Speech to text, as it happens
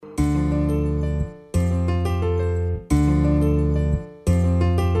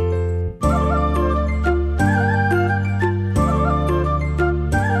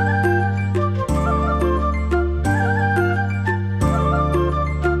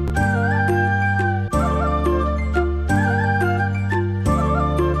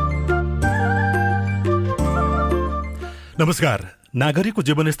नमस्कार। नागरिकको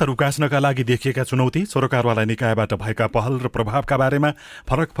जीवनस्तर उकास्नका लागि देखिएका चुनौती, सरकारवाला निकायबाट भएका पहल र प्रभावका बारेमा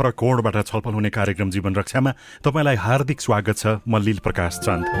फरक फरक कोणबाट छलफल हुने कार्यक्रम जीवन रक्षामा तपाईलाई हार्दिक स्वागत छ। म लील प्रकाश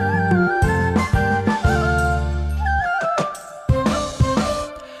चन्द।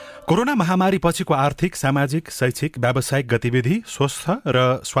 कोरोना महामारी पछिको आर्थिक, सामाजिक, शैक्षिक, व्यावसायिक गतिविधि, स्वस्थ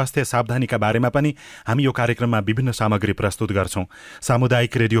र स्वास्थ्य सावधानीका बारेमा पनि हामी यो कार्यक्रममा विभिन्न सामग्री प्रस्तुत गर्छौं।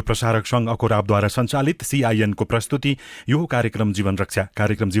 सामुदायिक रेडियो प्रसारक संघ अकोराबद्वारा सञ्चालित CIN को प्रस्तुति यो कार्यक्रम जीवन रक्षा।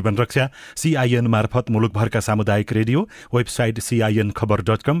 कार्यक्रम जीवन रक्षा CIN मार्फत मुलुकभरका सामुदायिक radio, website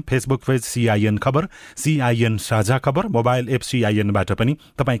CINखबर.com, Facebook page CIN खबर, CIN साझा खबर, मोबाइल एप CIN-बाट पनि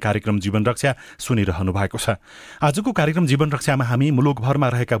तपाई कार्यक्रम जीवन रक्षा सुनिरहनु भएको छ। आजको कार्यक्रम जीवन रक्षामा हामी मुलुकभरमा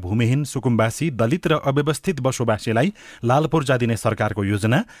रहेका भूमिहीन, सुकुम्बासी, दलित र अव्यवस्थित बसोबासीलाई लाल पूर्जा दिने सरकारको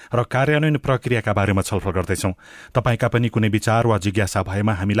योजना र कार्यान्वयन प्रक्रियाका बारेमा छलफल गर्दैछौं। तपाईका पनि कुनै विचार वा जिज्ञासा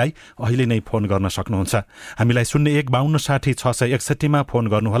भएमा हामीलाई अहिले नै फोन गर्न सक्नुहुन्छ। हामीलाई 015260 मा फोन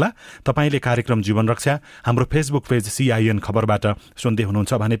गर्नुहोला। तपाईले कार्यक्रम जीवन रक्षा हाम्रो फेसबुक पेज CIN खबरबाट सुन्दै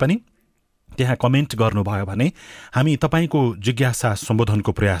हुनुहुन्छ भने पनि त्यहाँ कमेन्ट गर्नुभयो भने हामी तपाईको जिज्ञासा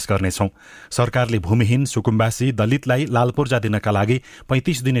सम्बोधनको प्रयास गर्नेछौं। सरकारले भूमिहीन, सुकुम्बासी, दलितलाई लाल पूर्जा दिनका लागि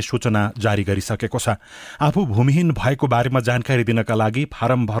 35 दिने सूचना जारी गरिसकेको छ। आफू भूमिहीन भएको बारेमा जानकारी दिनका लागि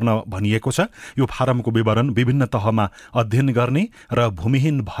फारम भर्न भनिएको छ। यो फारमको विवरण विभिन्न तहमा अध्ययन गर्ने र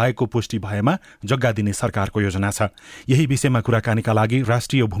भूमिहीन भएको पुष्टि भएमा जग्गा दिने सरकारको योजना छ। यही विषयमा कुराकानीका लागि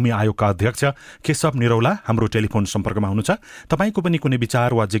राष्ट्रिय भूमि आयोगका अध्यक्ष केशव निरौला हाम्रो टेलिफोन सम्पर्कमा हुनुहुन्छ। तपाईको पनि कुनै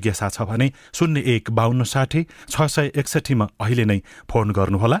विचार वा जिज्ञासा छ भने 015260 मा अहिले नै फोन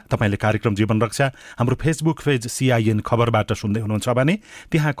गर्नुहोला। तपाईले कार्यक्रम जीवन रक्षा हाम्रो फेसबुक पेज CIN खबरबाट सुन्दै हुनुहुन्छ भने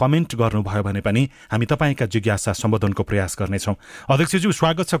त्यहाँ कमेन्ट गर्नुभयो भने पनि हामी तपाईका जिज्ञासा सम्बोधनको प्रयास गर्नेछौं। अध्यक्षज्यू,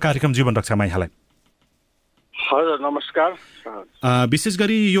 स्वागत छ कार्यक्रम जीवन रक्षामा यहाँलाई। हजुर, नमस्कार। विशेष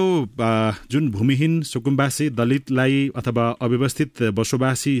गरी यो जुन भूमिहीन, सुकुम्बासी, दलितलाई अथवा अव्यवस्थित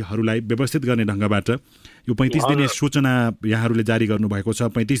बसोबासीहरूलाई व्यवस्थित गर्ने ढंगबाट यो 35 दिने सूचना यहाँहरूले जारी गर्नुभएको छ।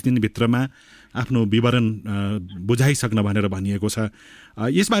 35 दिनभित्रमा आफ्नो विवरण बुझाइसक्न भनेर भनिएको छ।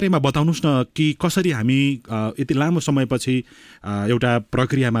 यसबारेमा बताउनुस् न कि कसरी हामी यति लामो समयपछि एउटा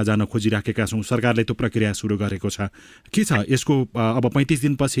प्रक्रियामा जान खोजिराखेका छौं। सरकारले त्यो प्रक्रिया सुरु गरेको छ। के छ यसको अब 35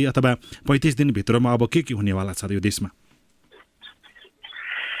 दिनपछि अथवा 35 दिनभित्रमा अब के हुनेवाला छ यो देशमा?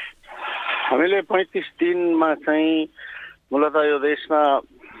 हामीले 35 दिनमा चाहिँ मूलतः यो देशमा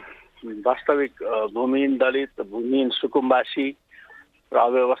वास्तविक भूमिहीन, दलित, भूमिहीन, सुकुम्बासी र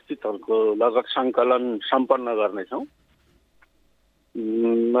अव्यवस्थितहरूको लगत सङ्कलन सम्पन्न गर्नेछौँ।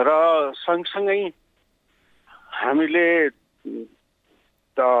 र सँगसँगै हामीले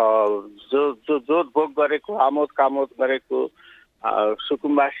जोत भोग गरेको, आमोद कामोद गरेको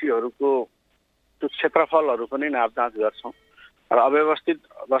सुकुम्बासीहरूको त्यो क्षेत्रफलहरू पनि नापजाँच गर्छौँ र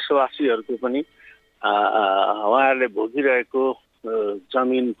अव्यवस्थित बसोबासीहरूको पनि उहाँहरूले भोगिरहेको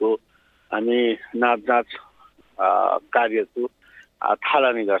जमिनको हामी नापजाँच कार्यको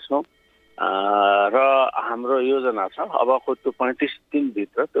थालनी गर्छौँ र हाम्रो योजना छ अबको त्यो 35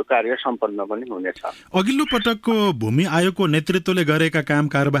 दिनभित्र त्यो कार्य सम्पन्न पनि हुनेछ। अघिल्लो पटकको भूमि आयोगको नेतृत्वले गरेका काम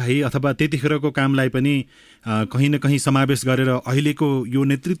कारबाही अथवा त्यतिखेरको कामलाई पनि कहीँ न कहीँ समावेश गरेर अहिलेको यो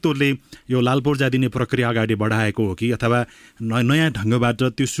नेतृत्वले यो लाल पूर्जा दिने प्रक्रिया अगाडि बढाएको हो कि अथवा नयाँ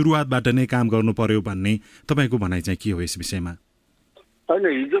ढंगबाट त्यो सुरुवातबाट नै काम गर्नु पर्यो भन्ने तपाईको भनाइ चाहिँ के हो यस विषयमा? होइन,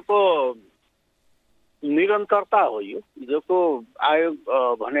 हिजोको निरन्तरता हो यो। हिजोको आयोग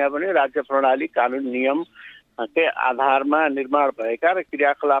भने पनि राज्य प्रणाली, कानुन, नियम के आधारमा निर्माण भएका र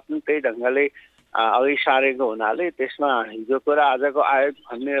क्रियाकलाप पनि त्यही ढङ्गले अघि सारेको हुनाले त्यसमा हिजोको र आजको आयोग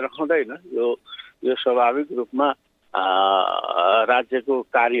भन्ने रहँदैन। यो स्वाभाविक रूपमा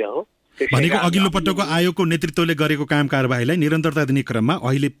राज्यको कार्य हो। भनेको अघिल्लो पटकको आयोगको नेतृत्वले गरेको काम कारबाहीलाई निरन्तरता दिने क्रममा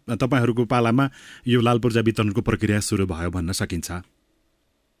अहिले तपाईहरूको पालामा यो लाल पूर्जा वितरणको प्रक्रिया सुरु भयो भन्न सकिन्छ।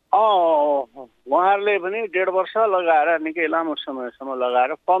 उहाँहरूले पनि 1.5 वर्ष लगाएर, निकै लामो समयसम्म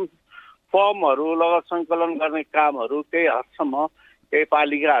लगाएर फर्महरू लगत सङ्कलन गर्ने कामहरू केही हदसम्म केही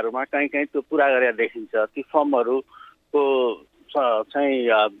पालिकाहरूमा कहीँ त्यो पुरा गरेर देखिन्छ। ती फर्महरूको चाहिँ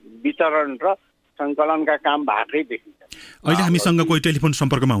वितरण र सङ्कलनका काम भएकै देखिन्छ। अहिले हामीसँग कोही टेलिफोन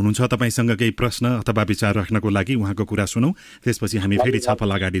सम्पर्कमा हुनुहुन्छ। तपाईसँग केही प्रश्न अथवा विचार राख्नको लागि उहाँको कुरा सुनौँ, त्यसपछि हामी फेरि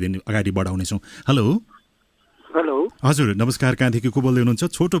छलफल अगाडि बढाउनेछौँ। हेलो। हेलो, हजुर नमस्कार। कहाँदेखि को बोल्दै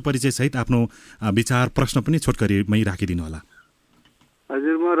हुनुहुन्छ? छोटो परिचय सहित आफ्नो विचार प्रश्न पनि छोटकरीमै राखिदिनु होला।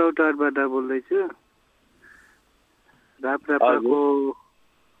 हजुर, म रौतहटबाट बोल्दैछु।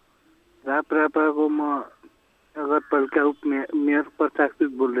 राप्रापाको म नगरपालिका उपमेयर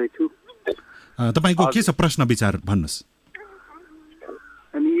प्रशासक बोल्दैछु। तपाईको के छ प्रश्न विचार भन्नुहोस्।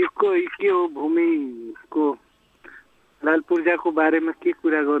 अनि यो के हो भूमिको लाल पूर्जाको बारेमा के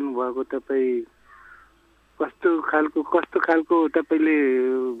कुरा गर्नुभएको तपाईँ कस्तो खालको तपाईँले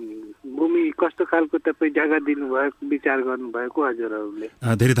भूमि कस्तो खालको तपाईँ जग्गा दिनुभएको विचार गर्नुभएको हजुरहरूले?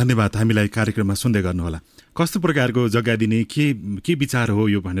 धेरै धन्यवाद हामीलाई कार्यक्रममा सुन्दै गर्नुहोला। कस्तो प्रकारको जग्गा दिने के विचार हो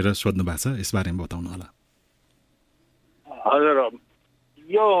यो भनेर सोध्नु भएको छ, यसबारेमा बताउनु होला। हजुर,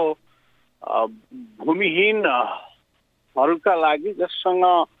 यो भूमिहीनहरूका लागि जससँग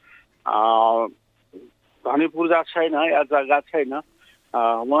धनी पूर्जा छैन या जग्गा छैन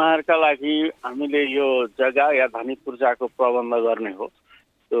उहाँहरूका लागि हामीले यो जग्गा या धनी पूर्जाको प्रबन्ध गर्ने हो।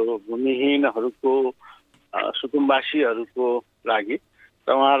 त्यो भूमिहीनहरूको सुकुम्बासीहरूको लागि र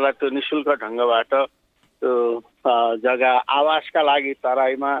उहाँहरूलाई त्यो निःशुल्क ढङ्गबाट त्यो जग्गा आवासका लागि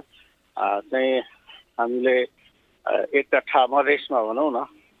तराईमा चाहिँ हामीले 1 कट्ठा मधेसमा भनौँ न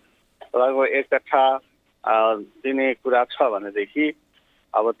लगभग 1 कट्ठा दिने कुरा छ भनेदेखि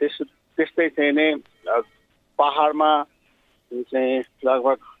अब त्यस्तै चाहिँ नै पहाडमा चाहिँ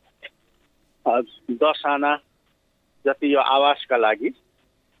लगभग 10 आना जति यो आवासका लागि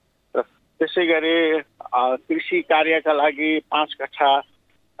र त्यसै गरी कृषि कार्यका लागि 5 कट्ठा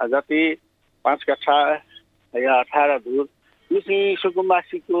जति 5 कट्ठा या 18 धुर यो चाहिँ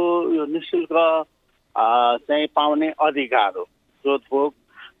सुकुम्बासीको यो निःशुल्क चाहिँ पाउने अधिकार हो। जोतभोग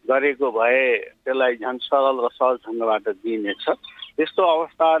गरेको भए त्यसलाई झन् सरल र सहज ढङ्गबाट दिइनेछ। त्यस्तो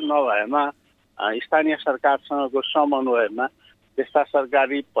अवस्था नभएमा स्थानीय सरकारसँगको समन्वयमा त्यस्ता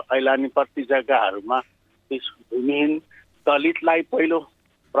सरकारी ऐलानी प्रति जग्गाहरूमा भूमिहीन दलितलाई पहिलो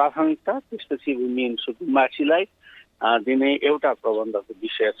प्राथमिकता, त्यसपछि भूमिहीन सुकुम्बासीलाई दिने एउटा प्रबन्धको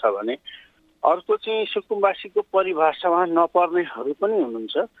विषय छ भने अर्को चाहिँ सुकुम्बासीको परिभाषामा नपर्नेहरू पनि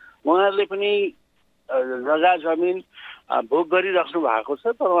हुनुहुन्छ। उहाँहरूले पनि जग्गा जमिन भोग गरिराख्नु भएको छ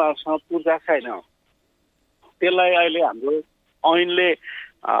तर उहाँहरूसँग पूर्जा छैन। त्यसलाई अहिले हाम्रो ऐनले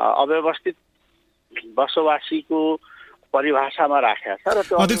अव्यवस्थित बसोबासीको परिभाषामा राखेको छ।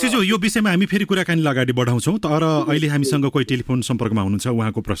 र अध्यक्षज्यू यो विषयमा हामी फेरि कुराकानी अगाडि बढाउँछौँ। तर अहिले हामीसँग कोही टेलिफोन सम्पर्कमा हुनुहुन्छ,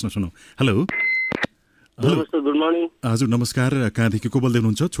 उहाँको प्रश्न सुनौ। Hello good morning. हजुर नमस्कार, कहाँदेखि को बोल्दै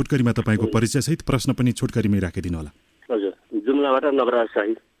हुनुहुन्छ? छोटकरीमा तपाईँको परिचय सहित प्रश्न पनि छोटकरीमै राखिदिनु होला। हजुर, जुम्लाबाट नगराज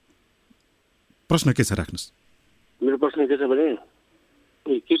शाही। प्रश्न के छ राख्नुहोस्। मेरो प्रश्न के छ भने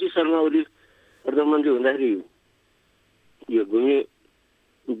केपी शर्मा ओली प्रधानमन्त्री हुँदाखेरि यो भूमि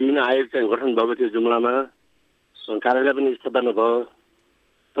दिन आयोग चाहिँ गठन भएको थियो जुम्लामा, कार्यालय पनि स्थापना भयो।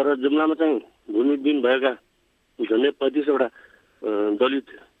 तर जुम्लामा चाहिँ भूमि दिन भएका झन्डै 35वटा दलित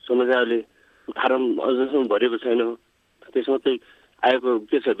समुदायले फारम अझसम्म भरेको छैन। त्यसमा चाहिँ आयोगको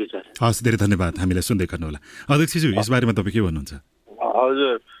के छ विचार? हस्, धेरै धन्यवाद, हामीलाई सुन्दै गर्नुहोला। अध्यक्षज्यू यसबारेमा तपाईँ के भन्नुहुन्छ?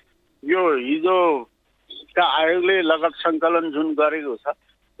 हजुर, यो हिजोका आयोगले लगत सङ्कलन जुन गरेको छ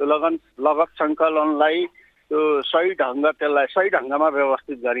त्यो लगत सङ्कलनलाई त्यो सही ढङ्गमा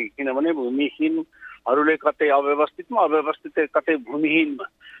व्यवस्थित गरी, किनभने भूमिहीनहरूले कतै अव्यवस्थितमा कतै भूमिहीनमा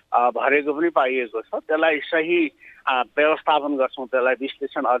भरेको पनि पाइएको छ। त्यसलाई सही व्यवस्थापन गर्छौँ, त्यसलाई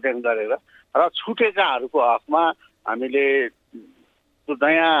विश्लेषण अध्ययन गरेर र छुटेकाहरूको हकमा हामीले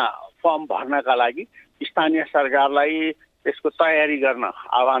नयाँ फर्म भर्नका लागि स्थानीय सरकारलाई त्यसको तयारी गर्न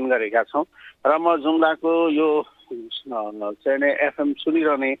आह्वान गरेका छौँ। र म जुम्लाको यो चाहिँ एफएम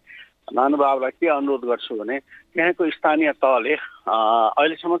सुनिरहने महानुभावलाई के अनुरोध गर्छु भने त्यहाँको स्थानीय तहले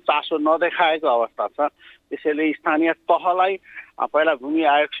अहिलेसम्म चासो नदेखाएको अवस्था छ। त्यसैले स्थानीय तहलाई पहिला भूमि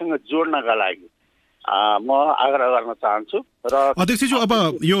आयोगसँग जोड्नका लागि म आग्रह गर्न चाहन्छु। र अध्यक्षज्यू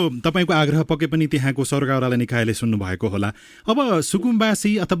अब यो तपाईँको आग्रह पक्कै पनि त्यहाँको सरकारवाला निकायले सुन्नुभएको होला। अब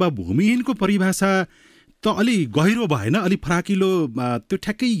सुकुम्बासी अथवा भूमिहीनको परिभाषा त अलि गहिरो भएन, अलि फराकिलो, त्यो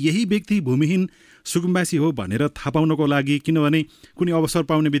ठ्याक्कै यही व्यक्ति भूमिहीन सुकुम्बासी हो भनेर थाहा पाउनको लागि, किनभने कुनै अवसर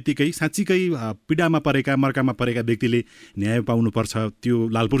पाउने बित्तिकै साँच्चीकै पीडामा परेका मर्कामा परेका व्यक्तिले न्याय पाउनुपर्छ, त्यो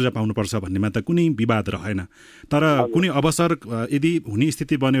लालपूर्जा पाउनुपर्छ भन्नेमा त कुनै विवाद रहेन। तर कुनै अवसर यदि हुने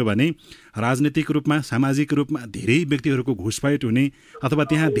स्थिति बन्यो भने राजनीतिक रूपमा सामाजिक रूपमा धेरै व्यक्तिहरूको घुसपैठ हुने अथवा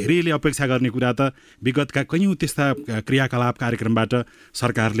त्यहाँ धेरैले अपेक्षा गर्ने कुरा त विगतका कैयौँ त्यस्ता क्रियाकलाप कार्यक्रमबाट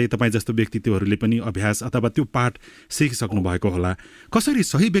सरकारले तपाईँ जस्तो व्यक्तित्वहरूले पनि अभ्यास अथवा त्यो पाठ सिकिसक्नु भएको होला। कसरी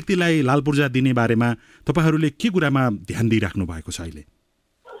सही व्यक्तिलाई लालपूर्जा दिने बारेमा तपाईहरूले के कुरामा ध्यान दिइराख्नु भएको छ अहिले?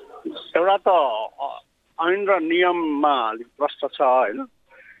 एउटा त ऐन र नियममा अलिक प्रश्न छ होइन,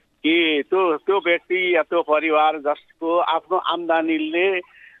 कि त्यो व्यक्ति या त्यो परिवार जसको आफ्नो आम्दानीले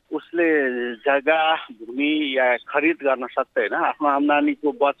उसले जग्गा भूमि या खरिद गर्न सक्दैन, आफ्नो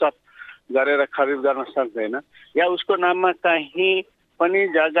आम्दानीको बचत गरेर खरिद गर्न सक्दैन, या उसको नाममा कहीँ पनि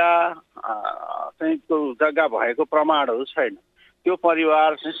जग्गा भएको प्रमाणहरू छैन, त्यो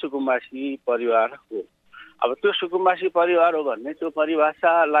परिवार चाहिँ सुकुम्बासी परिवार हो। अब त्यो सुकुम्बासी परिवार हो भन्ने त्यो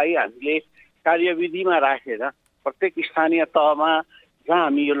परिभाषालाई हामीले कार्यविधिमा राखेर प्रत्येक स्थानीय तहमा जहाँ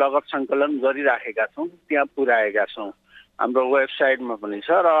हामी यो लगत सङ्कलन गरिराखेका छौँ त्यहाँ पुर्याएका छौँ। हाम्रो वेबसाइटमा पनि छ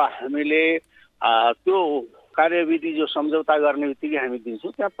र हामीले त्यो कार्यविधि जो सम्झौता गर्ने बित्तिकै हामी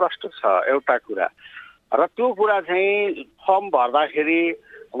दिन्छौँ त्यहाँ प्रष्ट छ एउटा कुरा। र त्यो कुरा चाहिँ फर्म भर्दाखेरि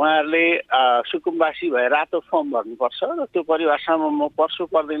उहाँहरूले सुकुम्बासी भए रातो फर्म भर्नुपर्छ र त्यो परिभाषामा म पर्छु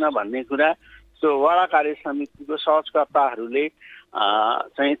पर्दैन भन्ने कुरा त्यो वडा कार्य समितिको सहजकर्ताहरूले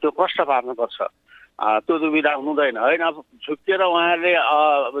चाहिँ त्यो प्रश्न पार्नुपर्छ। त्यो दुविधा हुँदैन होइन। अब झुक्केर उहाँहरूले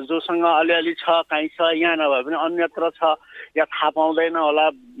जोसँग अलिअलि छ काहीँ छ यहाँ नभए पनि अन्यत्र छ या थाहा पाउँदैन होला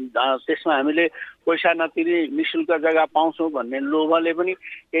त्यसमा हामीले पैसा नतिरी निःशुल्क जग्गा पाउँछौँ भन्ने लोभले पनि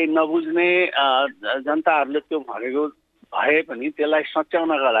केही नबुझ्ने जनताहरूले त्यो भनेको भए पनि त्यसलाई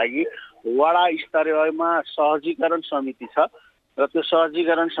सच्याउनका लागि वडा स्तरमा सहजीकरण समिति छ र त्यो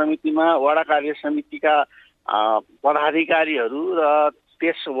सहजीकरण समितिमा वडा कार्य समितिका पदाधिकारीहरू र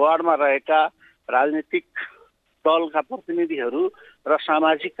त्यस वार्डमा रहेका राजनीतिक दलका प्रतिनिधिहरू र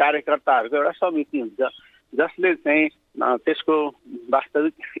सामाजिक कार्यकर्ताहरूको एउटा समिति हुन्छ जसले चाहिँ त्यसको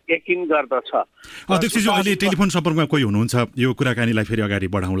वास्तविक यकिन गर्दछ। अध्यक्षज्यू अहिले टेलिफोन सम्पर्कमा कोही हुनुहुन्छ, यो कुराकानीलाई फेरि अगाडि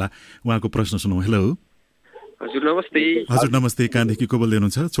बढाउँला। उहाँको प्रश्न सुनौँ। हेलो हजुर नमस्ते। हजुर नमस्ते, कहाँदेखि को बोल्दै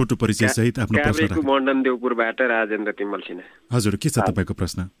हुनुहुन्छ? छोटो परिचय सहित आफ्नो प्रश्न राख्नु। मण्डन देवपुरबाट राजेन्द्र तिमल सिन्हा। हजुर के छ तपाईँको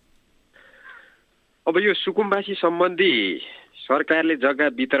प्रश्न? अब यो सुकुम्बासी सम्बन्धी सरकारले जग्गा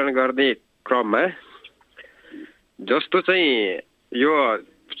वितरण गर्ने क्रममा जस्तो चाहिँ यो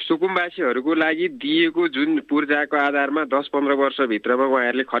सुकुम्बासीहरूको लागि दिएको जुन पूर्जाको आधारमा 10-15 वर्षभित्रमा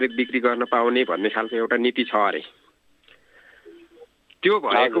उहाँहरूले खरिद बिक्री गर्न पाउने भन्ने खालको एउटा नीति छ अरे। त्यो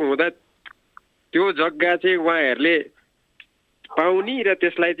भएको हुँदा त्यो जग्गा चाहिँ उहाँहरूले पाउने र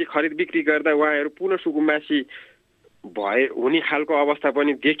त्यसलाई चाहिँ खरिद बिक्री गर्दा उहाँहरू पुनः सुकुम्बासी हुने खालको अवस्था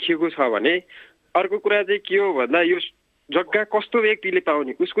पनि देखिएको छ भने अर्को कुरा चाहिँ के हो भन्दा यो जग्गा कस्तो व्यक्तिले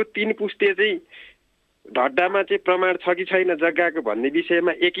पाउने, उसको 3 पुस्ते चाहिँ ढड्डामा चाहिँ प्रमाण छ कि छैन जग्गाको भन्ने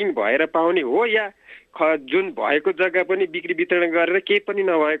विषयमा यकिन भएर पाउने हो या जुन भएको जग्गा पनि बिक्री वितरण गरेर केही पनि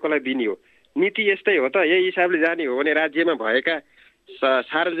नभएकोलाई दिने हो? नीति यस्तै हो त? यही हिसाबले जाने हो भने राज्यमा भएका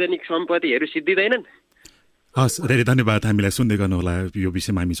सार्वजनिक सम्पत्तिहरू सिद्धिँदैनन्? हस्, धेरै धन्यवाद। हामीलाई सुन्दै गर्नुहोला, यो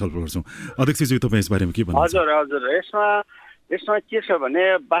विषयमा हामी छलफल गर्छौँ। अध्यक्षज्यू तपाईँ यसबारेमा के भन्नुहुन्छ? हजुर यसमा के छ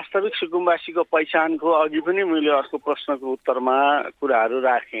भने वास्तविक सुकुम्बासीको पहिचानको अघि पनि मैले अर्को प्रश्नको उत्तरमा कुराहरू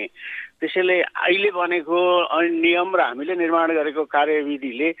राखेँ। त्यसैले अहिले बनेको नियम र हामीले निर्माण गरेको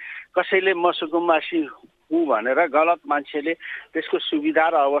कार्यविधिले कसैले म सुकुम्बासी हुँ भनेर गलत मान्छेले त्यसको सुविधा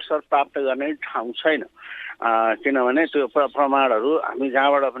र अवसर प्राप्त गर्ने ठाउँ छैन। किनभने त्यो प्रमाणहरू हामी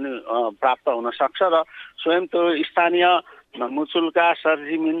जहाँबाट पनि प्राप्त हुन सक्छ र स्वयं त्यो स्थानीय मुचुल्का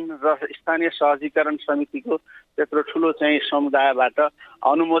सरजिमिन र स्थानीय सहजीकरण समितिको त्यत्रो ठुलो चाहिँ समुदायबाट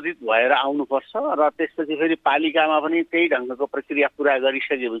अनुमोदित भएर आउनुपर्छ र त्यसपछि फेरि पालिकामा पनि त्यही ढङ्गको प्रक्रिया पुरा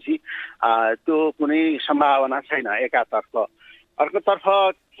गरिसकेपछि त्यो कुनै सम्भावना छैन एकातर्फ। अर्कोतर्फ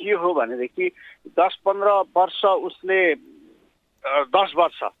के हो भनेदेखि 10-15 वर्ष उसले 10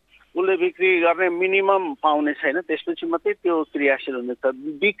 वर्ष उसले बिक्री गर्ने मिनिमम पाउने छैन, त्यसपछि मात्रै त्यो क्रियाशील हुनेछ।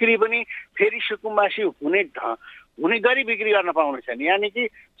 बिक्री पनि फेरि सुकुम्बासी हुने गरी बिक्री गर्न पाउने छैन। यानि कि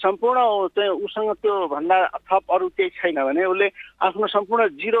सम्पूर्ण चाहिँ उसँग त्यो भन्दा थप अरू केही छैन भने उसले आफ्नो सम्पूर्ण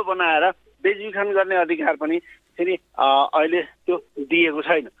जिरो बनाएर बेचबिखन गर्ने अधिकार पनि फेरि अहिले त्यो दिएको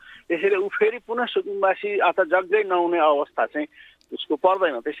छैन। त्यसैले ऊ फेरि पुनः सुकुम्बासी अथवा जग्गै नहुने अवस्था चाहिँ उसको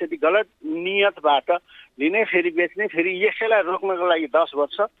पर्दैन। त्यसैले गलत नियतबाट लिने फेरि बेच्ने फेरि यसैलाई रोक्नको लागि 10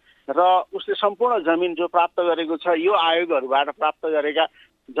 वर्ष र उसले सम्पूर्ण जमिन जो प्राप्त गरेको छ यो आयोगहरूबाट प्राप्त गरेका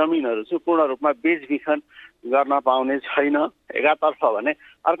जमिनहरू चाहिँ पूर्ण रूपमा बेचबिखन गर्न पाउने छैन एकातर्फ भने।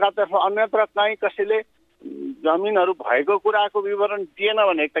 अर्कातर्फ अन्यत्र कहीँ कसैले जमिनहरू भएको कुराको विवरण दिएन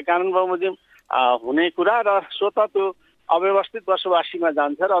भने एक त कानुन बमोजिम हुने कुरा र स्वतः त्यो अव्यवस्थित बसोबासीमा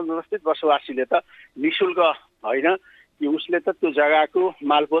जान्छ र अव्यवस्थित बसोबासीले त निःशुल्क होइन कि उसले त त्यो जग्गाको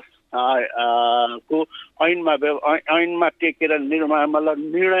मालपोत को ऐनमा टेकेर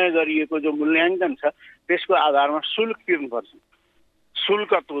निर्णय गरिएको जो मूल्याङ्कन छ त्यसको आधारमा शुल्क तिर्नुपर्छ।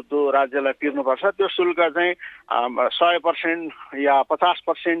 शुल्क त्यो राज्यलाई तिर्नुपर्छ। त्यो शुल्क चाहिँ 100% या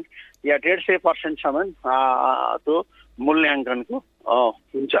 50% या 150%सम्म त्यो मूल्याङ्कनको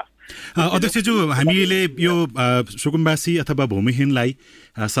हुन्छ। अध्यक्षज्यू, हामीले यो सुकुम्बासी अथवा भूमिहीनलाई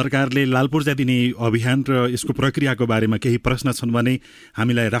सरकारले लाल पूर्जा दिने अभियान र यसको प्रक्रियाको बारेमा केही प्रश्न छन् भने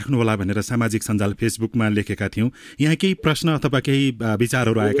हामीलाई राख्नुहोला भनेर सामाजिक सञ्जाल फेसबुकमा लेखेका थियौँ। यहाँ केही प्रश्न अथवा केही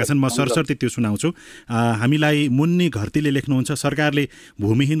विचारहरू आएका छन्, म सरसर्ती त्यो सुनाउँछु। हामीलाई मुन्नी घरतीले लेख्नुहुन्छ, सरकारले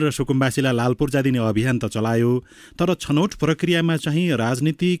भूमिहीन र सुकुम्बासीलाई लाल पूर्जा दिने अभियान त चलायो, तर छनौट प्रक्रियामा चाहिँ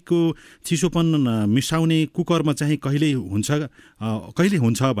राजनीतिको चिसोपन मिसाउने कुकर्म चाहिँ कहिल्यै हुन्छ कहिले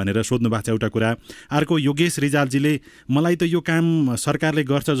हुन्छ भनेर सोध्नु भएको छ एउटा कुरा। अर्को योगेश रिजालजीले मलाई त यो काम सरकारले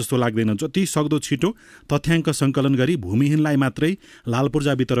गर्छ जस्तो लाग्दैन, जति सक्दो छिटो तथ्याङ्क सङ्कलन गरी भूमिहीनलाई मात्रै लाल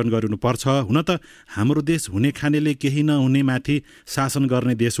पूर्जा वितरण गर्नुपर्छ। हुन त हाम्रो देश हुने खानेले केही नहुने माथि शासन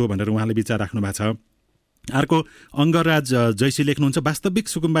गर्ने देश हो भनेर उहाँले विचार राख्नु भएको छ। अर्को अङ्गराज जैसी लेख्नुहुन्छ वास्तविक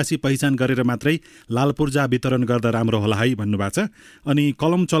सुकुम्बासी पहिचान गरेर मात्रै लाल पूर्जा वितरण गर्दा राम्रो होला है भन्नुभएको छ। अनि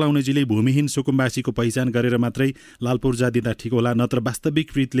कलम चलाउनेजीले भूमिहीन सुकुम्बासीको पहिचान गरेर मात्रै लाल पूर्जा दिँदा ठिक होला, नत्र वास्तविक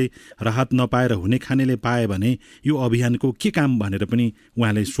रीतले राहत नपाएर हुने खानेले पाए भने यो अभियानको के काम भनेर पनि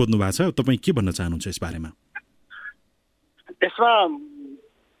उहाँले सोध्नु भएको छ। तपाईँ के भन्न चाहनुहुन्छ यस बारेमा? यसमा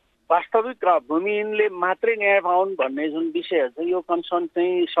वास्तविक भूमिहीनले मात्रै न्याय पाउन् भन्ने जुन विषय छ यो कन्सर्न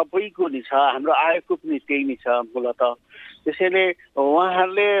चाहिँ सबैको नि छ, हाम्रो आयोगको पनि त्यही नै छ मूलत। त्यसैले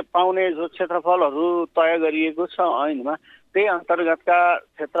उहाँहरूले पाउने जो क्षेत्रफलहरू तय गरिएको छ ऐनमा त्यही अन्तर्गतका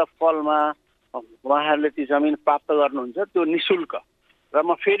क्षेत्रफलमा उहाँहरूले ती जमिन प्राप्त गर्नुहुन्छ, त्यो निशुल्क। र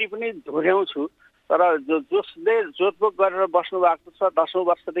म फेरि पनि दोहोऱ्याउँछु, तर जसले जोतबोक गरेर बस्नु भएको छ 10औं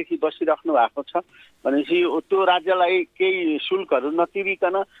वर्षदेखि बसिराख्नु भएको छ भनेपछि त्यो राज्यलाई केही शुल्कहरू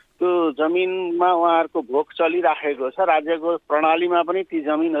नतिरिकन त्यो जमिनमा उहाँहरूको भोग चलिराखेको छ, राज्यको प्रणालीमा पनि ती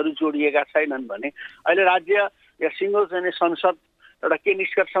जमिनहरू जोडिएका छैनन् भने अहिले राज्य या सिङ्गल चाहिँ संसद एउटा के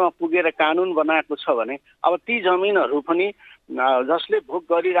निष्कर्षमा पुगेर कानुन बनाएको छ भने अब ती जमिनहरू पनि जसले भोग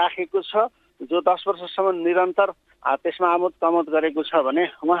गरिराखेको छ, जो 10 वर्षसम्म निरन्तर त्यसमा आमोद कमोद गरेको छ भने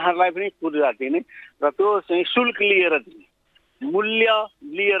उहाँहरूलाई पनि पूर्जा दिने र त्यो चाहिँ शुल्क लिएर दिने, मूल्य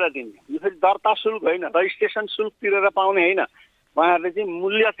लिएर दिने। यो फेरि दर्ता शुल्क होइन, रजिस्ट्रेसन शुल्क तिरेर पाउने होइन, उहाँहरूले चाहिँ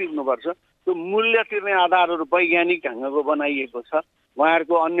मूल्य तिर्नुपर्छ। त्यो मूल्य तिर्ने आधारहरू वैज्ञानिक ढङ्गको बनाइएको छ।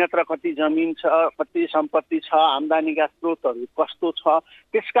 उहाँहरूको अन्यत्र कति जमिन छ, कति सम्पत्ति छ, आम्दानीका स्रोतहरू कस्तो छ,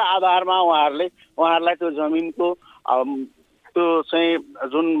 त्यसका आधारमा उहाँहरूलाई त्यो जमिनको त्यो चाहिँ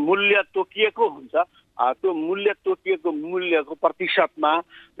जुन मूल्य तोकिएको हुन्छ त्यो मूल्य तोकिएको मूल्यको प्रतिशतमा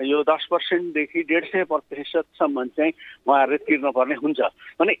यो 10%देखि 150% चाहिँ उहाँहरूले तिर्नुपर्ने हुन्छ।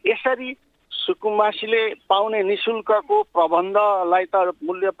 भने यसरी सुकुम्बासीले पाउने निशुल्कको प्रबन्धलाई त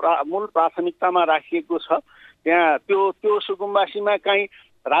मूल प्राथमिकतामा राखिएको छ। त्यहाँ त्यो सुकुम्बासीमा काहीँ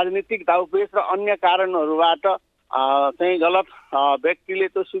राजनीतिक दाउपेच र अन्य कारणहरूबाट चाहिँ गलत व्यक्तिले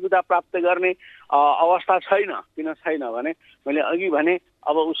त्यो सुविधा प्राप्त गर्ने अवस्था छैन। किन छैन भने मैले अघि भने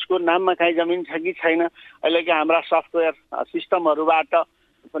अब उसको नाममा काहीँ जमिन छ कि छैन, अहिले कि हाम्रा सफ्टवेयर सिस्टमहरूबाट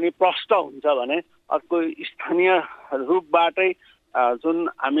पनि प्रष्ट हुन्छ भने अर्को स्थानीय रूपबाटै जुन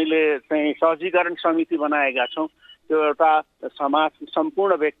हामीले चाहिँ सहजीकरण समिति बनाएका छौँ त्यो एउटा समाज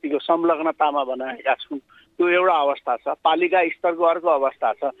सम्पूर्ण व्यक्तिको संलग्नतामा बनाएका छौँ, त्यो एउटा अवस्था छ। पालिका स्तरको अर्को अवस्था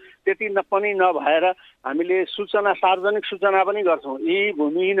छ। त्यति पनि नभएर हामीले सूचना सार्वजनिक सूचना पनि गर्छौँ, यी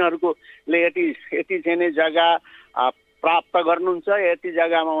भूमिहीनहरूकोले यति चाहिँ जग्गा प्राप्त गर्नुहुन्छ, यति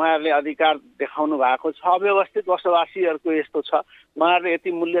जग्गामा उहाँहरूले अधिकार देखाउनु भएको छ, अव्यवस्थित बसोबासीहरूको यस्तो छ, उहाँहरूले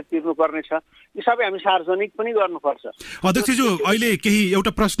यति मूल्य तिर्नुपर्ने छ, यी सबै हामी सार्वजनिक पनि गर्नुपर्छ। अध्यक्षज्यू अहिले केही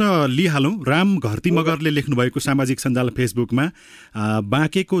एउटा प्रश्न लिइहालौँ। राम घरती मगरले लेख्नुभएको सामाजिक सञ्जाल फेसबुकमा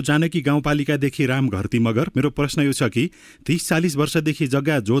बाँकेको जानकी गाउँपालिकादेखि राम घरती मगर, मेरो प्रश्न यो छ कि 30-40 वर्षदेखि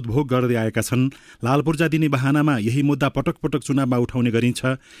जग्गा जोतभोग गर्दै आएका छन्, लाल पूर्जा दिने बहानामा यही मुद्दा पटक पटक चुनावमा उठाउने गरिन्छ।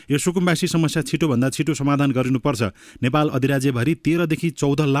 यो सुकुम्बासी समस्या छिटोभन्दा छिटो समाधान गरिनुपर्छ। नेपाल अधिराज्यभरि 13 देखि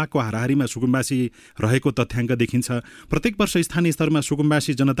 14 लाखको हाराहारीमा सुकुम्बासी रहेको तथ्याङ्क देखिन्छ। प्रत्येक वर्ष स्थानीय स्तरमा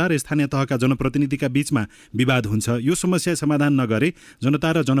सुकुम्बासी जनता र स्थानीय तहका जनप्रतिनिधिका बीचमा विवाद हुन्छ। यो समस्या समाधान नगरे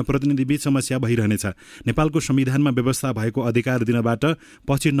जनता र जनप्रतिनिधि बीच समस्या भइरहनेछ। नेपालको संविधानमा व्यवस्था भएको अधिकार दिनबाट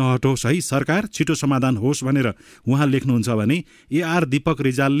पछि नहटोस् है, सरकार छिटो समाधान होस् भनेर उहाँ लेख्नुहुन्छ भने AR दीपक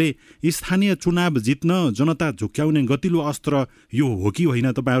रिजालले स्थानीय चुनाव जित्न जनता झुक्क्याउने गतिलो अस्त्र यो हो कि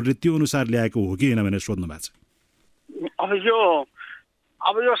होइन, तपाईँहरूले त्यो अनुसार ल्याएको हो कि होइन भनेर सोध्नु भएको छ।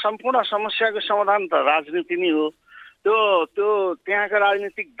 अब यो सम्पूर्ण समस्याको समाधान त राजनीति नै हो। त्यो त्यहाँका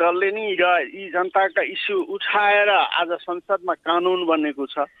राजनीतिक दलले नि यी जनताका इस्यु उठाएर आज संसदमा कानुन बनेको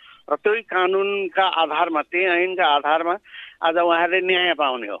छ र त्यही कानुनका आधारमा, त्यही ऐनका आधारमा आज उहाँहरूले न्याय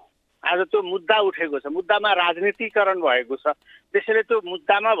पाउने हो। आज त्यो मुद्दा उठेको छ, मुद्दामा राजनीतिकरण भएको छ, त्यसैले त्यो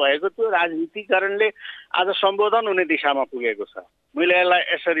मुद्दामा भएको त्यो राजनीतिकरणले आज सम्बोधन हुने दिशामा पुगेको छ। मैले यसलाई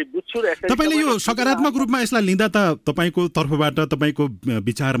यसरी बुझ्छु। तपाईँले यो सकारात्मक रूपमा यसलाई लिँदा त तपाईँको तर्फबाट तपाईँको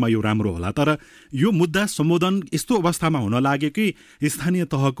विचारमा यो राम्रो होला, तर यो मुद्दा सम्बोधन यस्तो अवस्थामा हुन लाग्यो कि स्थानीय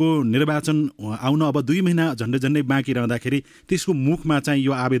तहको निर्वाचन आउन अब 2 महिना झन्डै बाँकी रहँदाखेरि त्यसको मुखमा चाहिँ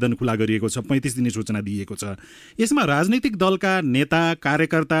यो आवेदन खुला गरिएको छ, 35 दिने सूचना दिएको छ। यसमा राजनीतिक दलका नेता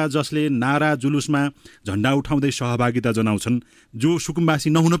कार्यकर्ता जसले नारा जुलुसमा झन्डा उठाउँदै सहभागिता जनाउँछन्, जो सुकुम्बासी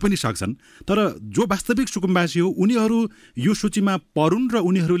नहुन पनि सक्छन्, तर जो वास्तविक सुकुम्बासी हो उनीहरू यो सूचीमा परुन् र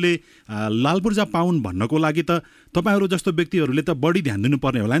उनीहरूले लाल पूर्जा पाउन् भन्नको लागि त तपाईँहरू जस्तो व्यक्तिहरूले त बढी ध्यान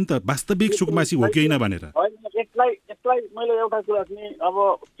दिनुपर्ने होला नि त, वास्तविक सुकुम्बासी हो कि होइन भनेर। यसलाई यसलाई मैले एउटा कुरा चाहिँ अब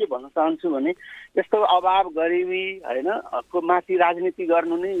के भन्न चाहन्छु भने यस्तो अभाव गरिबी होइन को माथि राजनीति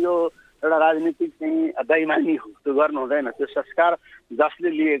गर्नु नै यो एउटा राजनीतिक चाहिँ बेइमानी हो। त्यो गर्नु हुँदैन। त्यो संस्कार जसले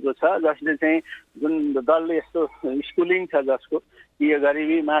लिएको छ, जसले चाहिँ जुन दलले यस्तो स्कुलिङ छ जसको यो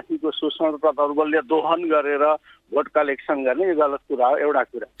गरिबी माथिको शोषण प्रदर्शनले दोहन गरेर भोट कलेक्सन गर्ने यो गलत कुरा हो। एउटा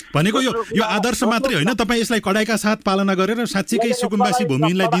कुरा भनेको यो आदर्श मात्रै होइन, तपाईँ यसलाई कडाइका साथ पालना गरेर साँच्चीकै सुकुम्बासी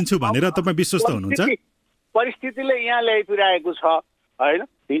भूमिहीनलाई दिन्छु भनेर तपाईँ विश्वस्त हुनुहुन्छ? परिस्थितिले यहाँ ल्याइपुर्याएको छ होइन।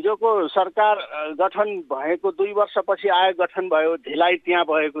 हिजोको सरकार गठन भएको 2 वर्षपछि आयोग गठन भयो, ढिलाइ त्यहाँ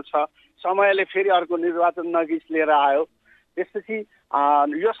भएको छ। समयले फेरि अर्को निर्वाचन नजिक लिएर आयो। त्यसपछि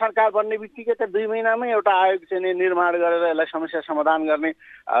यो सरकार बन्ने बित्तिकै त 2 महिनामै एउटा आयोग चाहिँ निर्माण गरेर यसलाई समस्या समाधान गर्ने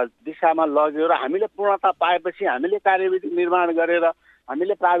दिशामा लग्यो र हामीले पूर्णता पाएपछि हामीले कार्यविधि निर्माण गरेर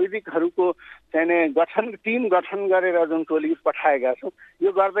हामीले प्राविधिकहरूको चाहिँ टिम गठन गरेर जुन टोली पठाएका छौँ,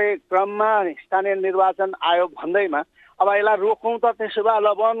 यो गर्दै क्रममा स्थानीय निर्वाचन आयोग भन्दैमा अब यसलाई रोकौँ त त्यसो भए ल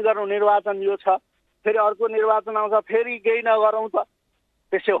बन्द गरौँ, निर्वाचन यो छ, फेरि अर्को निर्वाचन आउँछ फेरि केही नगरौँ त,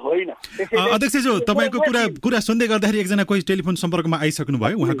 त्यसो होइन। अध्यक्षज्यू, तपाईँको कुरा सुन्दै गर्दाखेरि एकजना कोही टेलिफोन सम्पर्कमा आइसक्नु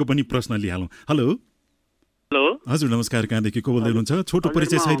भयो, उहाँको पनि प्रश्न लिइहालौँ। हेलो हेलो हजुर नमस्कार, कहाँदेखि को बोल्दै हुनुहुन्छ? छोटो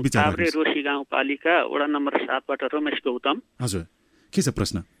परिचय सहित विचार राख्नुहोस्। रोशी गाउँपालिका वडा नम्बर 7 बाट रमेश गौतम। हजुर, के छ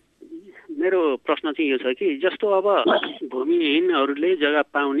प्रश्न? मेरो प्रश्न चाहिँ यो छ कि जस्तो अब भूमिहीनहरूले जग्गा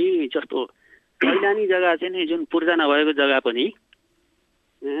पाउने, जस्तो कैलानी जग्गा चाहिँ नि जुन पूर्जा नभएको जग्गा पनि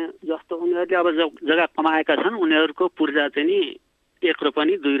जस्तो उनीहरूले अब जग्गा कमाएका छन्, उनीहरूको पूर्जा चाहिँ नि 1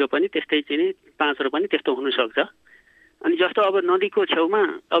 रोपनी 2 रोपनी त्यस्तै चाहिँ नि 5 रोपनी त्यस्तो हुनसक्छ। अनि जस्तो अब नदीको छेउमा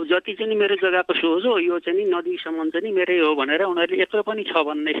अब जति चाहिँ नि मेरो जग्गाको सोझ हो यो चाहिँ नि नदीसम्म चाहिँ नि मेरै हो भनेर उनीहरूले 1 रोपनी छ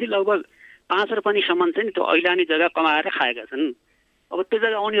भनेपछि लगभग 5 रोपनीसम्म चाहिँ नि त्यो ऐलानी जग्गा कमाएर खाएका छन्। अब त्यो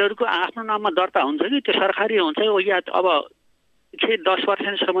जग्गा उनीहरूको आफ्नो नाममा दर्ता हुन्छ कि त्यो सरकारी हुन्छ या अब 10%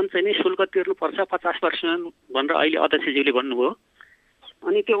 चाहिँ नि शुल्क तिर्नुपर्छ, 50% भनेर अहिले अध्यक्षज्यूले भन्नुभयो।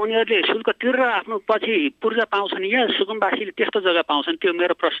 अनि त्यो उनीहरूले शुल्क तिरेर आफ्नो पछि पूर्जा पाउँछन् या सुकुम्बासीले त्यस्तो जग्गा पाउँछन्? त्यो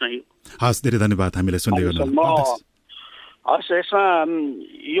मेरो प्रश्न हो। हस्, धेरै धन्यवाद हामीले सुन्दै गर्नु। हस्, यसमा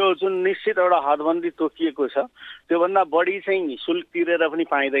यो जुन निश्चित एउटा हदबन्दी तोकिएको छ, त्योभन्दा बढी चाहिँ शुल्क तिरेर पनि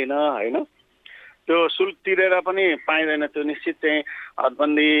पाइँदैन होइन। त्यो शुल्क तिरेर पनि पाइँदैन, त्यो निश्चित चाहिँ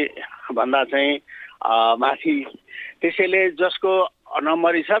हदबन्दी भन्दा चाहिँ माथि। त्यसैले जसको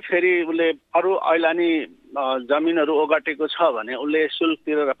नम्बरी छ फेरि उसले अरू ऐलानी जमिनहरू ओगटेको छ भने उसले शुल्क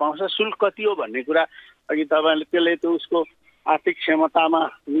तिरेर पाउँछ। शुल्क कति हो भन्ने कुरा अघि तपाईँले त्यसले त्यो उसको आर्थिक क्षमतामा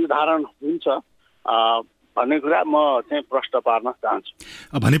निर्धारण हुन्छ भन्ने कुरा म चाहिँ प्रश्न पार्न चाहन्छु।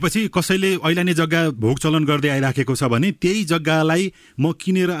 भनेपछि कसैले ऐलानी जग्गा भोग चलन गर्दै आइराखेको छ भने त्यही जग्गालाई म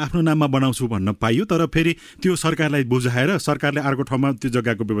किनेर आफ्नो नाममा बनाउँछु भन्न पाइयो, तर फेरि त्यो सरकारलाई बुझाएर सरकारले अर्को ठाउँमा त्यो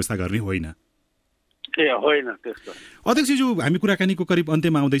जग्गाको व्यवस्था गर्ने होइन। होइन त्यस्तो। अध्यक्षज्यू, हामी कुराकानीको करिब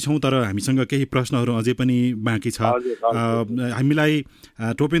अन्त्यमा आउँदैछौँ, तर हामीसँग केही प्रश्नहरू अझै पनि बाँकी छ। हामीलाई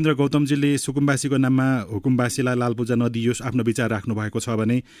टोपेन्द्र गौतमजीले सुकुम्बासीको नाममा हुकुमबासीलाई लालपूजा नदियोस् आफ्नो विचार राख्नु भएको छ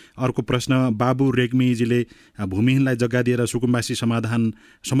भने, अर्को प्रश्न बाबु रेग्मीजीले भूमिहीनलाई जग्गा दिएर सुकुम्बासी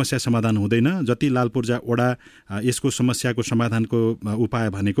समस्या समाधान हुँदैन, जति लालपूर्जा ओडा यसको समस्याको समाधानको उपाय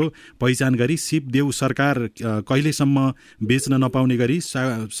भनेको पहिचान गरी सिपदेऊ सरकार कहिलेसम्म बेच्न नपाउने गरी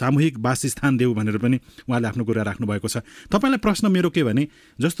सामूहिक वासस्थान देऊ भनेर पनि उहाँले आफ्नो कुरा राख्नु भएको छ। तपाईँलाई प्रश्न मेरो के भने,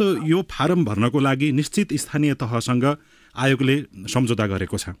 जस्तो यो फारम भर्नको लागि निश्चित स्थानीय तहसँग आयोगले सम्झौता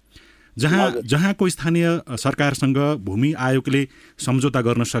गरेको छ, जहाँको स्थानीय सरकारसँग भूमि आयोगले सम्झौता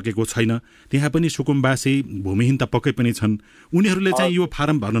गर्न सकेको छैन, त्यहाँ पनि सुकुम्बासी भूमिहीन त पक्कै पनि छन्। उनीहरूले चाहिँ यो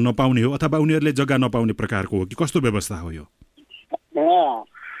फारम भर्न नपाउने हो अथवा उनीहरूले जग्गा नपाउने प्रकारको हो कि कस्तो व्यवस्था हो यो?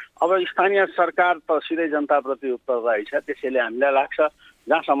 अब स्थानीय सरकार त सिधै जनताप्रति उत्तरदायी छ। त्यसैले हामीलाई लाग्छ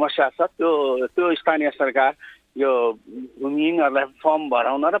जहाँ समस्या छ त्यो स्थानीय सरकार यो भूमिहीनहरूलाई फर्म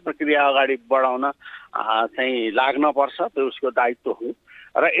भराउन र प्रक्रिया अगाडि बढाउन चाहिँ लाग्न पर्छ, त्यो उसको दायित्व हो।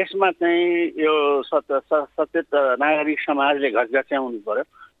 र यसमा चाहिँ यो सचेत नागरिक समाजले घचघच्याउनु पर्यो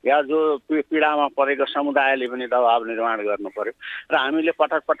या जो पीडामा परेको समुदायले पनि दबाब निर्माण गर्नु पर्यो। र हामीले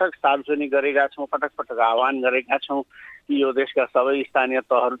पटक पटक सार्वजनिक गरेका छौँ, पटक पटक आह्वान गरेका छौँ कि यो देशका सबै स्थानीय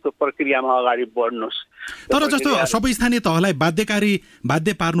तहहरू त्यो प्रक्रियामा अगाडि बढ्नुहोस्। तर जस्तो सबै स्थानीय तहलाई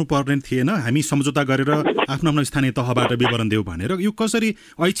बाध्य पार्नु पर्ने थिएन, हामी सम्झौता गरेर आफ्नो आफ्नो स्थानीय तहबाट विवरण देऊ भनेर। यो कसरी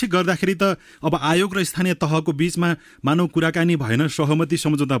ऐच्छिक गर्दाखेरि त अब आयोग र स्थानीय तहको बीचमा मानव कुराकानी भएन, सहमति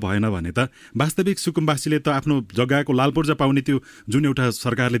सम्झौता भएन भने त वास्तविक सुकुम्बासीले त आफ्नो जग्गाको लालपूर्जा पाउने त्यो जुन एउटा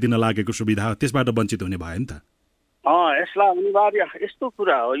सरकारले दिन लागेको सुविधा त्यसबाट वञ्चित हुने भयो नि त। यसलाई अनिवार्य यस्तो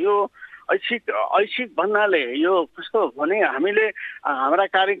कुरा हो। यो ऐच्छिक भन्नाले यो कस्तो भने हामीले हाम्रा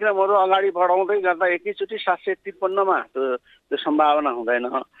कार्यक्रमहरू अगाडि बढाउँदै गर्दा एकैचोटि 753 मा त्यो सम्भावना हुँदैन।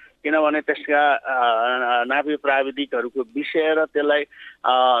 किनभने त्यसका नाभि प्राविधिकहरूको विषय र त्यसलाई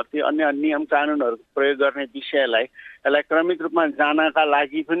त्यो अन्य नियम कानुनहरू प्रयोग गर्ने विषयलाई यसलाई क्रमिक रूपमा जानका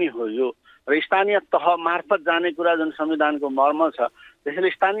लागि पनि हो यो र स्थानीय तह मार्फत जाने कुरा जुन संविधानको मर्म छ त्यसैले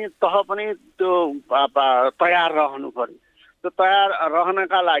स्थानीय तह पनि त्यो तयार रहनु पर्यो। त्यो तयार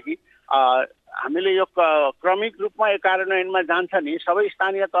रहनका लागि हामीले यो क्रमिक रूपमा यो कार्यान्वयनमा जान्छ नि सबै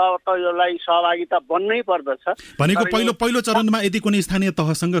स्थानीय तह त यसलाई सहभागिता बन्नै पर्दछ। भनेको पहिलो चरणमा यदि कुनै स्थानीय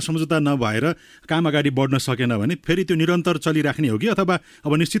तहसँग सम्झौता नभएर काम अगाडि बढ्न सकेन भने फेरि त्यो निरन्तर चलिराख्ने हो कि अथवा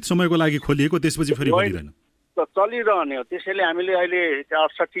अब निश्चित समयको लागि खोलिएको त्यसपछि फेरि खोलिँदैन? चलिरहने हो। त्यसैले हामीले अहिले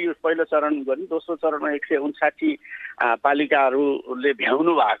 68 पहिलो चरण गऱ्यौँ, दोस्रो चरणमा 159 पालिकाहरूले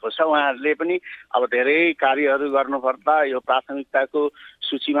भ्याउनु भएको छ। उहाँहरूले पनि अब धेरै कार्यहरू गर्नुपर्दा यो प्राथमिकताको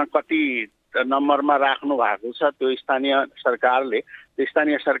सूचीमा कति नम्बरमा राख्नु भएको छ त्यो स्थानीय सरकारले, त्यो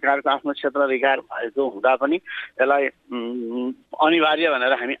स्थानीय सरकारको आफ्नो क्षेत्राधिकार भएको हुँदा पनि यसलाई अनिवार्य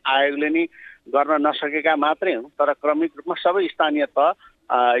भनेर हामी आयोगले नि गर्न नसकेका मात्रै हौँ, तर क्रमिक रूपमा सबै स्थानीय तह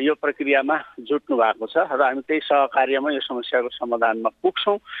यो प्रक्रियामा जुट्नु भएको छ र हामी त्यही सहकार्यमा यो समस्याको समाधानमा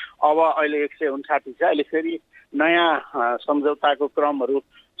पुग्छौँ। अब अहिले 159 छ, अहिले फेरि नयाँ सम्झौताको क्रमहरू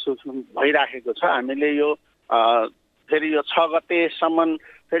भइराखेको छ। हामीले यो फेरि यो 6 गतेसम्म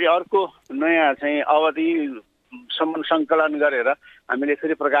फेरि अर्को नयाँ चाहिँ अवधिसम्म सङ्कलन गरेर हामीले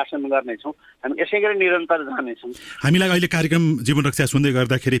फेरि प्रकाशन गर्नेछौँ। हामी यसै गरी निरन्तर जानेछौँ। हामीलाई अहिले कार्यक्रम जीवन रक्षा सुन्दै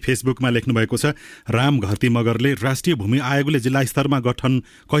गर्दाखेरि फेसबुकमा लेख्नु भएको छ राम घरती मगरले राष्ट्रिय भूमि आयोगले जिल्ला स्तरमा गठन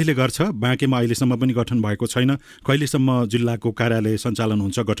कहिले गर्छ? बाँकेमा अहिलेसम्म पनि गठन भएको छैन, कहिलेसम्म जिल्लाको कार्यालय सञ्चालन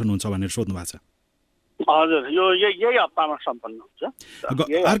हुन्छ गठन हुन्छ भनेर सोध्नु भएको छ। हजुर, यो यही हप्तामा सम्पन्न हुन्छ।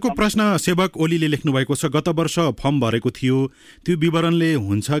 अर्को प्रश्न सेवक ओलीले लेख्नु भएको छ गत वर्ष फर्म भरेको थियो, त्यो विवरणले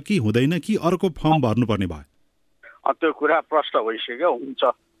हुन्छ कि हुँदैन कि अर्को फर्म भर्नुपर्ने भयो? त्यो कुरा प्रश्न भइसक्यो, हुन्छ।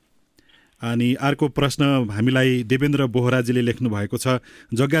 अनि अर्को प्रश्न हामीलाई देवेन्द्र बोहराजीले लेख्नु भएको छ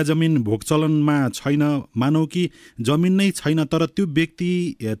जग्गा जमिन भोगचलनमा छैन, मानौ कि जमिन नै छैन तर त्यो व्यक्ति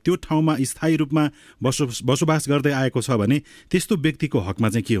त्यो ठाउँमा स्थायी रूपमा बसोबास गर्दै आएको छ भने त्यस्तो व्यक्तिको हकमा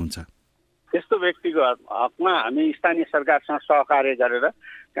चाहिँ के हुन्छ? त्यस्तो व्यक्तिको हकमा हामी स्थानीय सरकारसँग सहकार्य गरेर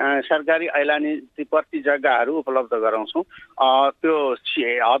सरकारी ऐलानी प्रति जग्गाहरू उपलब्ध गराउँछौँ। त्यो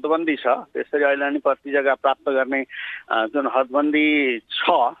हदबन्दी छ, त्यसरी ऐलानी प्रति जग्गा प्राप्त गर्ने जुन हदबन्दी छ,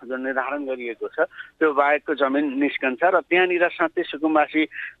 जुन निर्धारण गरिएको छ त्यो बाहेकको जमिन निस्कन्छ र त्यहाँनिर साँच्चै सुकुम्बासी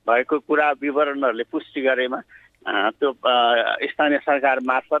भएको कुरा विवरणहरूले पुष्टि गरेमा त्यो स्थानीय सरकार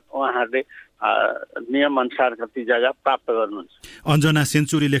मार्फत उहाँहरूले नियम अनुसार कति जग्गा प्राप्त गर्नुहुन्छ। अञ्जना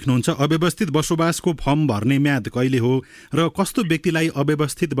सेन्चुरी लेख्नुहुन्छ अव्यवस्थित बसोबासको फर्म भर्ने म्याद कहिले हो र कस्तो व्यक्तिलाई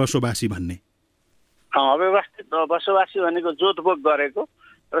अव्यवस्थित बसोबासी भन्ने? अव्यवस्थित बसोबासी भनेको जोतबोक गरेको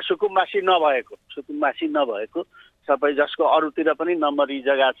र सुकुम्बासी नभएको सबै जसको अरूतिर पनि नम्बरी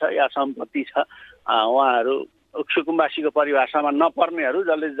जग्गा छ या सम्पत्ति छ, उहाँहरू सुकुम्बासीको परिभाषामा नपर्नेहरू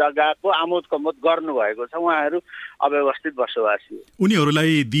जसले जग्गाको आमोद कमोद गर्नुभएको छ उहाँहरू अव्यवस्थित बसोबासी हो।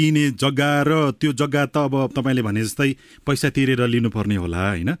 उनीहरूलाई दिइने जग्गा र त्यो जग्गा त अब तपाईँले भने जस्तै पैसा तिरेर लिनुपर्ने होला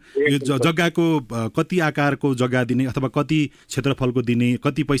होइन? यो जग्गाको कति आकारको जग्गा दिने अथवा कति क्षेत्रफलको दिने,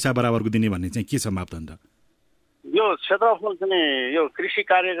 कति पैसा बराबरको दिने भन्ने चाहिँ के छ मापदण्ड? यो क्षेत्रफल चाहिँ यो कृषि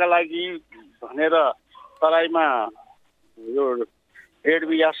कार्यका लागि भनेर तराईमा यो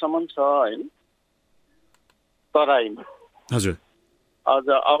 1.5 बिघासम्म छ होइन तराईमा। हजुर।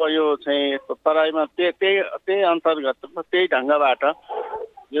 अब यो चाहिँ तराईमा त्यही अन्तर्गत त्यही ढङ्गबाट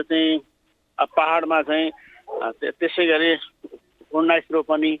यो चाहिँ पहाडमा चाहिँ त्यसै गरी 19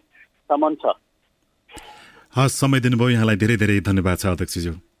 रोपनीसम्म छ। हस्, समय दिनुभयो यहाँलाई धेरै धेरै धन्यवाद छ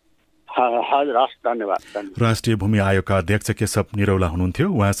अध्यक्षज्यू। हजुर, हस्, धन्यवाद। राष्ट्रिय भूमि आयोगका अध्यक्ष केशव निरौला हुनुहुन्थ्यो।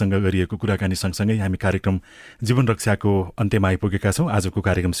 उहाँसँग गरिएको कुराकानी सँगसँगै हामी कार्यक्रम जीवन रक्षाको अन्त्यमा आइपुगेका छौँ। आजको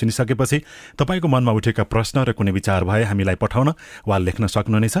कार्यक्रम सुनिसकेपछि तपाईँको मनमा उठेका प्रश्न र कुनै विचार भए हामीलाई पठाउन वा लेख्न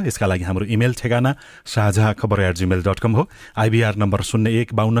सक्नुहुनेछ। यसका लागि हाम्रो इमेल ठेगाना साझाखबर@gmail.com हो। IBR नम्बर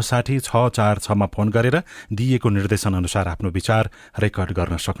 015260 फोन गरेर दिइएको निर्देशन अनुसार आफ्नो विचार रेकर्ड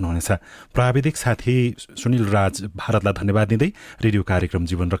गर्न सक्नुहुनेछ। प्राविधिक साथी सुनिल राज भारतलाई धन्यवाद दिँदै रेडियो कार्यक्रम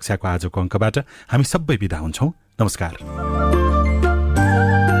जीवन रक्षाको आजको अङ्कबाट हामी सबै बिदा हुन्छौँ। नमस्कार।